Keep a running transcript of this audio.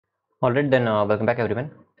Alright, then welcome back everyone.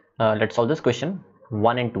 Let's solve this question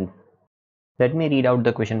 1 and 2. Let me read out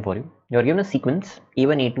the question for you. You are given a sequence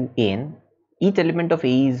A1, A2, AN. Each element of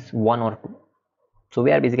A is 1 or 2. So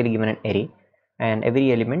we are basically given an array, and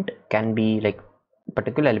every element can be like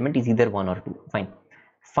particular element is either 1 or 2. Fine.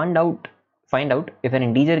 Find out if an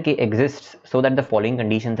integer k exists so that the following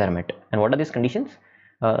conditions are met. And what are these conditions?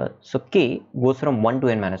 So k goes from 1 to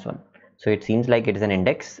n minus 1. So it seems like it is an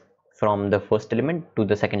index from the first element to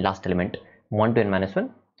the second last element, 1 to n minus 1,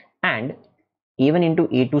 and a1 into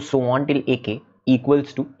a2 so on till ak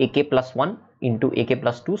equals to ak plus 1 into ak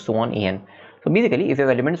plus 2 so on an. So basically if you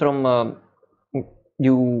have elements from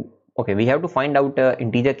we have to find out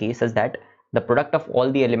integer k such that the product of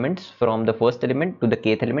all the elements from the first element to the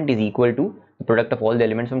kth element is equal to the product of all the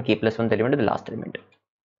elements from k plus 1th element to the last element,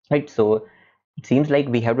 right? So it seems like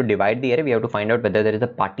we have to divide the array. We have to find out whether there is a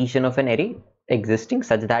partition of an array existing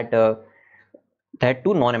such that there are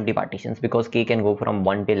two non-empty partitions, because k can go from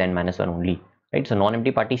 1 till n minus 1 only, right? So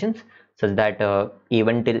non-empty partitions such that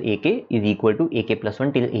a1 till ak is equal to ak plus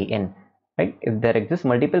 1 till an, right? If there exists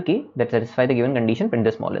multiple k that satisfy the given condition, print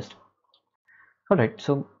the smallest. Alright,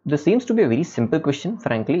 so this seems to be a very simple question,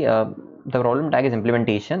 frankly. The problem tag is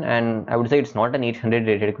implementation, and I would say it's not an 800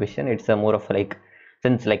 rated question. It's a more of like,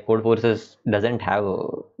 since like Codeforces doesn't have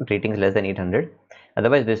ratings less than 800,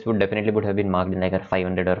 otherwise this would definitely have been marked in like a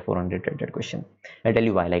 500 or 400 rated question. I'll tell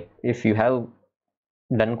you why. Like if you have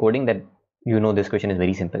done coding, that you know this question is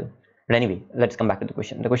very simple. But anyway, let's come back to the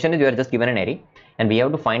question. The question is, you are just given an array and we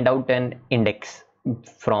have to find out an index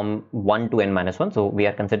from 1 to n minus 1. So we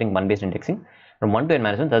are considering 1 based indexing from 1 to n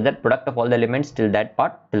minus 1, such that product of all the elements till that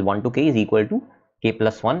part till 1 to k is equal to k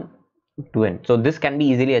plus 1 to n. So this can be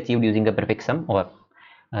easily achieved using a prefix sum, or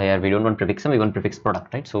we don't want prefix sum, we want prefix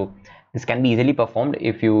product, right? So this can be easily performed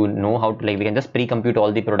if you know how to, like, we can just pre-compute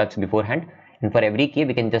all the products beforehand, and for every k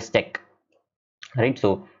we can just check, right?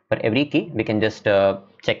 So for every k we can just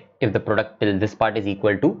check if the product till this part is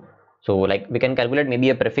equal to, so like we can calculate maybe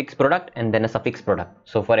a prefix product and then a suffix product.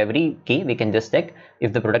 So for every k we can just check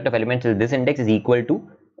if the product of elements till this index is equal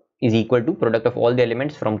to product of all the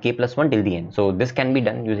elements from k plus 1 till the n. So this can be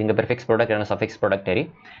done using a prefix product and a suffix product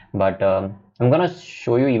array, but I'm gonna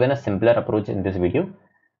show you even a simpler approach in this video.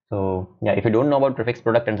 So yeah, if you don't know about prefix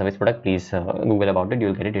product and suffix product, please Google about it,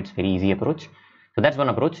 you'll get it. It's very easy approach. So that's one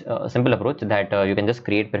approach, simple approach, that you can just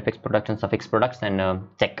create prefix products and suffix products and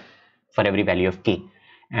check for every value of k,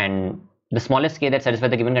 and the smallest k that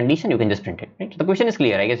satisfies the given condition, you can just print it, right? So the question is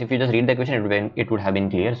clear. I guess if you just read the question, it would have been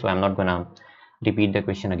clear. So I'm not gonna repeat the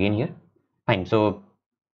question again here. Fine. So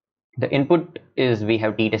the input is, we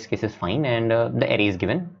have t test cases, fine, and the array is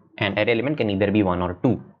given, and array element can either be 1 or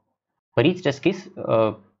 2. For each test case,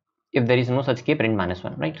 if there is no such k, print minus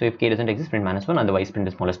 1, right? So if k doesn't exist, print minus 1, otherwise print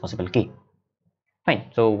the smallest possible k. Fine.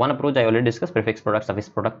 So one approach I already discussed, prefix product, suffix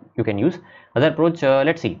product, you can use. Other approach,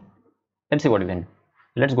 let's see what we can do.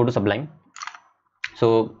 Let's go to Sublime.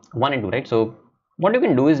 So 1 and 2, right? So what you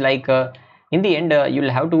can do is, like in the end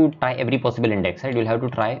you'll have to try every possible index, right? You'll have to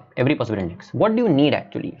try every possible index. What do you need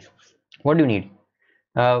actually? What do you need?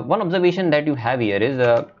 One observation that you have here is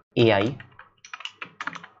AI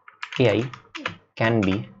can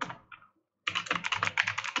be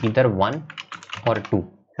either 1 or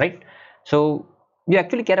 2, right? So you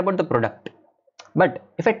actually care about the product, but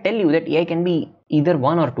if I tell you that AI can be either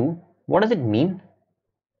 1 or 2, what does it mean?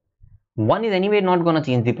 1 is anyway not gonna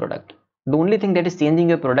change the product. The only thing that is changing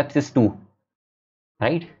your product is 2,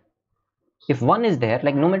 right? If 1 is there,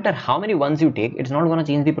 like no matter how many ones you take, it's not gonna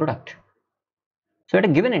change the product. So at a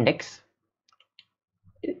given index,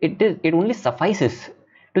 it only suffices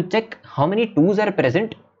to check how many 2's are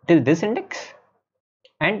present till this index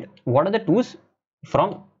and what are the 2's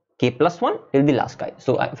from k plus 1 till the last guy.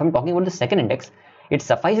 So if I'm talking about the second index, it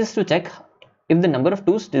suffices to check if the number of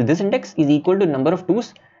 2's till this index is equal to number of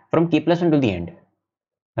 2's from k plus 1 to the end,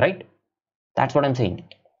 right? That's what I'm saying,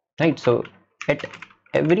 right? So at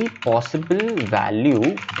every possible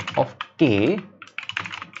value of k,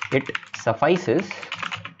 it suffices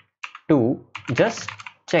to just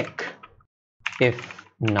check if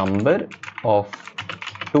number of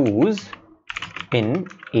 2's in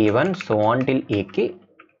a1 so on till ak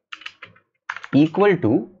equal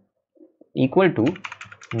to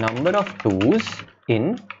number of 2's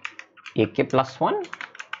in ak plus 1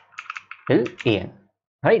 till an,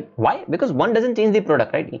 right? Why? Because 1 doesn't change the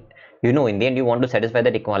product, right? You know, in the end you want to satisfy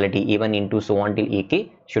that equality, a1 into so on till ak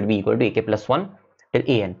should be equal to ak plus 1 till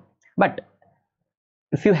an. But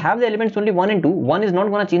if you have the elements only 1 and 2, 1 is not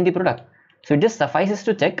going to change the product. So it just suffices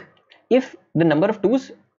to check if the number of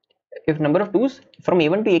 2's, from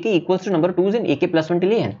a1 to ak equals to number of 2's in ak plus 1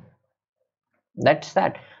 till an. That's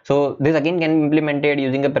that. So this again can be implemented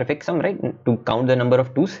using a prefix sum, right, to count the number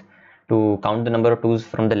of 2's, to count the number of 2's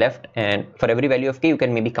from the left, and for every value of k you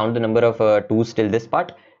can maybe count the number of 2's till this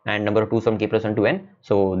part and number of 2's from k plus 1 to n.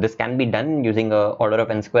 So this can be done using a order of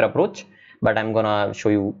n square approach, but I'm gonna show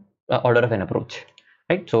you order of n approach,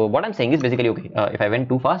 right? So what I'm saying is basically, okay, if I went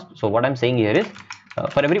too fast, so what I'm saying here is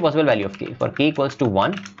for every possible value of k, for k equals to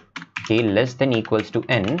 1, k less than equals to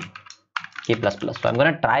n, k plus plus. So I'm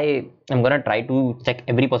gonna try to check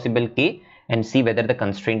every possible k and see whether the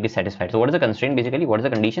constraint is satisfied. So what is the constraint basically? What is the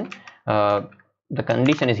condition? The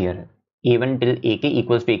condition is here, a1 till ak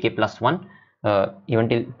equals to ak plus 1, even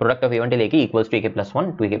till product of a1 till ak equals to ak plus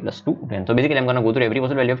 1 to ak plus 2. And so basically I'm going to go through every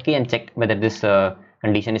possible value of k and check whether this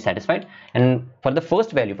condition is satisfied. And for the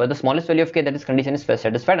first value, for the smallest value of k that this condition is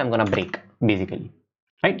satisfied, I'm going to break basically,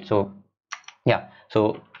 right? So yeah,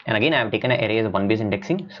 so and again I have taken an array as a one base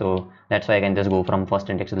indexing, so that's why I can just go from first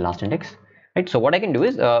index to the last index, right? So what I can do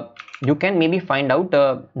is you can maybe find out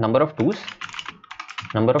number of 2's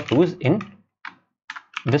in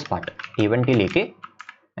this part a1 till ak,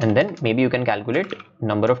 and then maybe you can calculate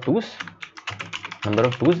number of 2's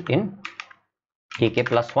in kk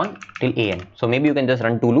plus 1 till an. So maybe you can just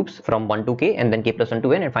run two loops from 1 to k and then k plus 1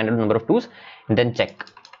 to n and find out the number of 2's and then check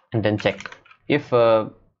if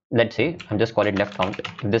let's say I'm just call it left count.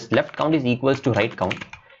 If this left count is equals to right count,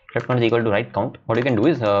 what you can do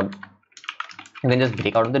is you can just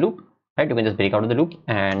break out of the loop, right? You can just break out of the loop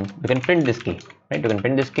and you can print this k, right? You can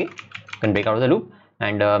print this k, you can break out of the loop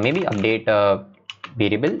and maybe update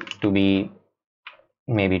variable to be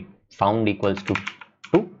maybe found equals to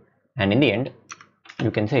 2, and in the end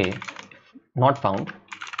you can say not found,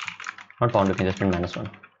 you can just print -1,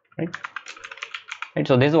 right?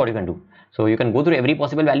 So this is what you can do. So you can go through every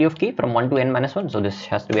possible value of k from 1 to n minus 1. So this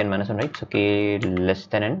has to be n minus 1, right? So k less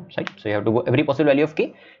than n, right? So you have to go every possible value of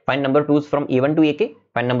k, find number of 2's from a1 to ak,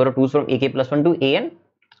 find number of 2's from ak plus 1 to an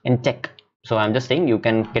and check. So I'm just saying you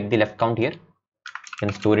can get the left count here, you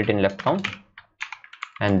can store it in left count,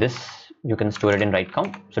 and this you can store it in right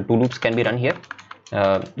count. So two loops can be run here.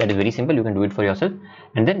 That is very simple, you can do it for yourself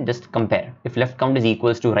and then just compare. If left count is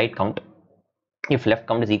equals to right count,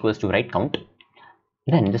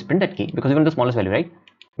 then just print that k, because even the smallest value, right?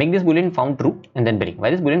 Make this boolean found true and then break. Why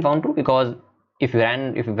this boolean found true? Because if you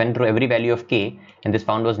went through every value of k and this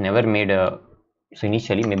found was never made, so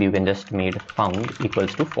initially maybe you can just made found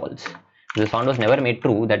equals to false. If this found was never made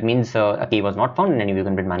true, that means a k was not found, and then you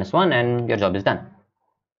can print -1 and your job is done.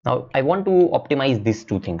 Now I want to optimize these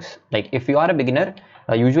two things. Like if you are a beginner,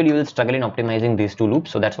 usually you will struggle in optimizing these two loops,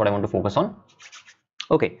 so that's what I want to focus on.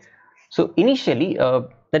 Okay, so initially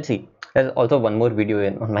let's see, there's also one more video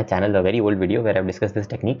on my channel, a very old video where I've discussed this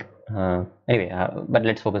technique. But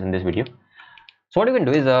let's focus on this video. So what you can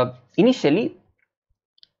do is initially,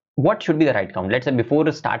 what should be the right count? Let's say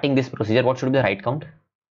before starting this procedure, what should be the right count?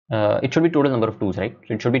 It should be total number of 2's, right?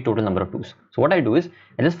 So it should be total number of 2's. So what I do is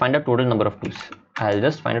I just find a total number of 2's. I'll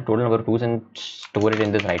just find a total number of 2's and store it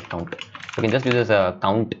in this right count. You can just use this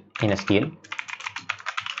count in STL.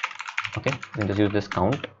 Okay, you can just use this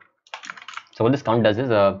count. So what this count does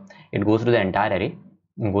is it goes through the entire array,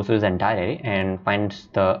 and finds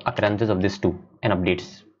the occurrences of this 2 and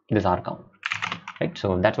updates this R count, right?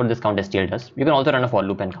 So that's what this count STL does. You can also run a for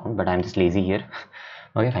loop and count, but I'm just lazy here.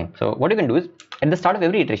 Okay, fine. So what you can do is at the start of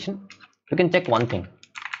every iteration, you can check one thing.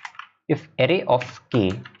 If array of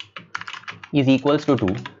k is equals to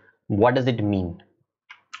 2, what does it mean?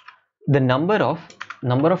 The number of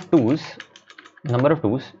 2's,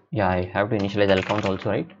 yeah, I have to initialize L count also,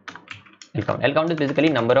 right? L count is basically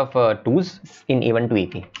number of 2's in a1 to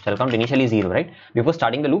ak. So L count initially is 0, right? Before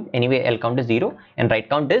starting the loop, anyway, L count is 0 and right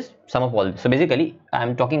count is sum of all. So basically,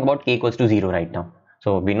 I'm talking about k equals to 0 right now.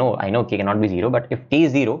 So I know k cannot be 0, but if k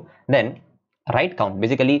is 0, then right count,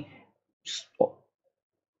 basically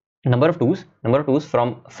number of 2's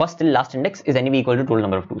from first till last index is anyway equal to total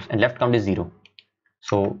number of 2's, and left count is 0.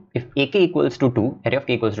 So if ak equals to 2, array of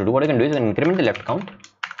k equals to 2, what you can do is you can increment the left count,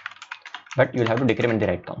 but you'll have to decrement the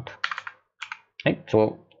right count, right?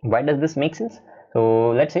 So why does this make sense? So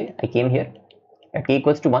let's say I came here at k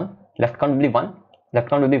equals to 1, left count will be 1,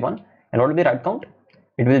 and what will be right count?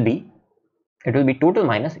 It will be total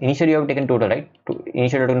minus, initially you have taken total, right?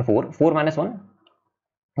 Initially you have taken 4 minus 1,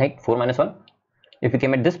 right? 4 minus 1. If you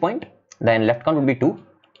came at this point, then left count would be 2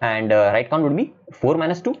 and right count would be 4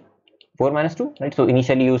 minus 2, right? So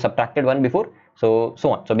initially you subtracted 1 before, so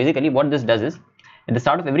on. So basically what this does is at the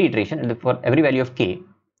start of every iteration, for every value of k,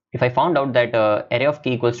 if I found out that array of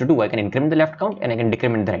k equals to 2, I can increment the left count and I can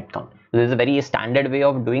decrement the right count. So this is a very standard way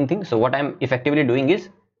of doing things. So what I'm effectively doing is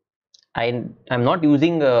I'm not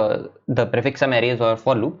using the prefix sum arrays or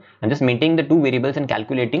for loop. I'm just maintaining the two variables and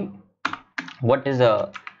calculating what is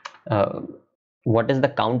the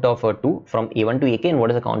count of 2 from a1 to ak, and what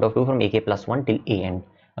is the count of 2 from ak plus 1 till an.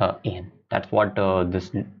 That's what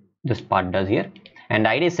this part does here. And the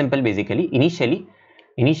idea is simple. Basically, initially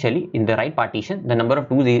in the right partition, the number of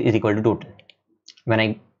 2's is equal to total. When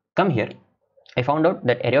I come here, I found out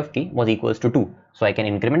that array of k was equals to 2, so I can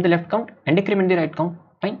increment the left count and decrement the right count.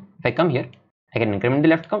 Fine. If I come here, I can increment the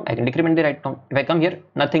left count, I can decrement the right count. If I come here,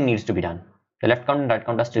 nothing needs to be done. The left count and right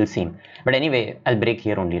count are still same. But anyway, I'll break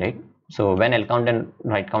here only, right? So when L count and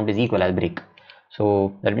right count is equal, I'll break.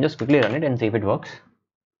 So let me just quickly run it and see if it works.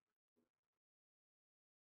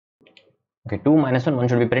 Okay, 2 minus 1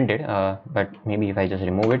 should be printed, but maybe if I just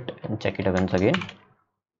remove it and check it once again.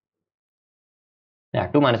 Yeah,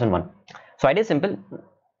 2 minus 1. So idea is simple.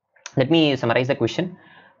 Let me summarize the question.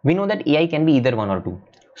 We know that ai can be either 1 or 2.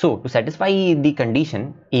 So to satisfy the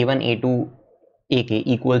condition a1, a2, ak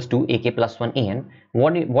equals to ak plus 1 an,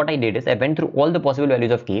 what I did is I went through all the possible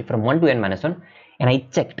values of k from 1 to n minus 1, and I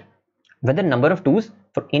checked whether number of 2's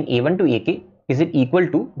in a1 to ak is it equal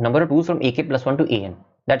to number of 2's from ak plus 1 to an.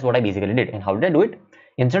 That's what I basically did. And how did I do it?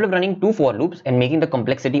 Instead of running 2 for loops and making the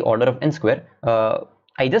complexity order of n square,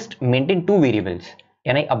 I just maintained 2 variables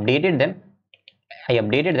and I updated them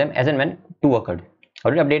as and when 2 occurred. How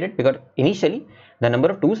did I update it? Because initially the number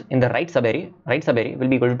of 2's in the right subarray will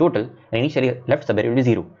be equal to total, and initially left subarray will be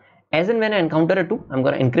 0. As and when I encounter a 2, I'm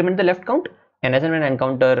going to increment the left count, and as and when I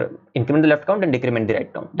increment the left count and decrement the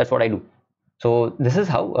right count. That's what I do. So this is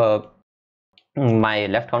how my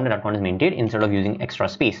left count and right count is maintained instead of using extra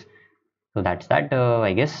space. So that's that.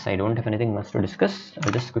 I guess I don't have anything much to discuss.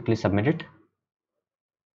 I'll just quickly submit it.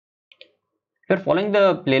 If you're following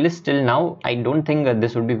the playlist till now, I don't think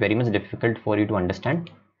this would be very much difficult for you to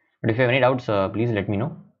understand. But if you have any doubts, please let me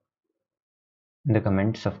know in the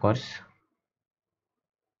comments, of course.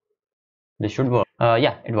 This should work.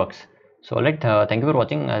 Yeah, it works. So thank you for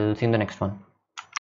watching. I'll see you in the next one.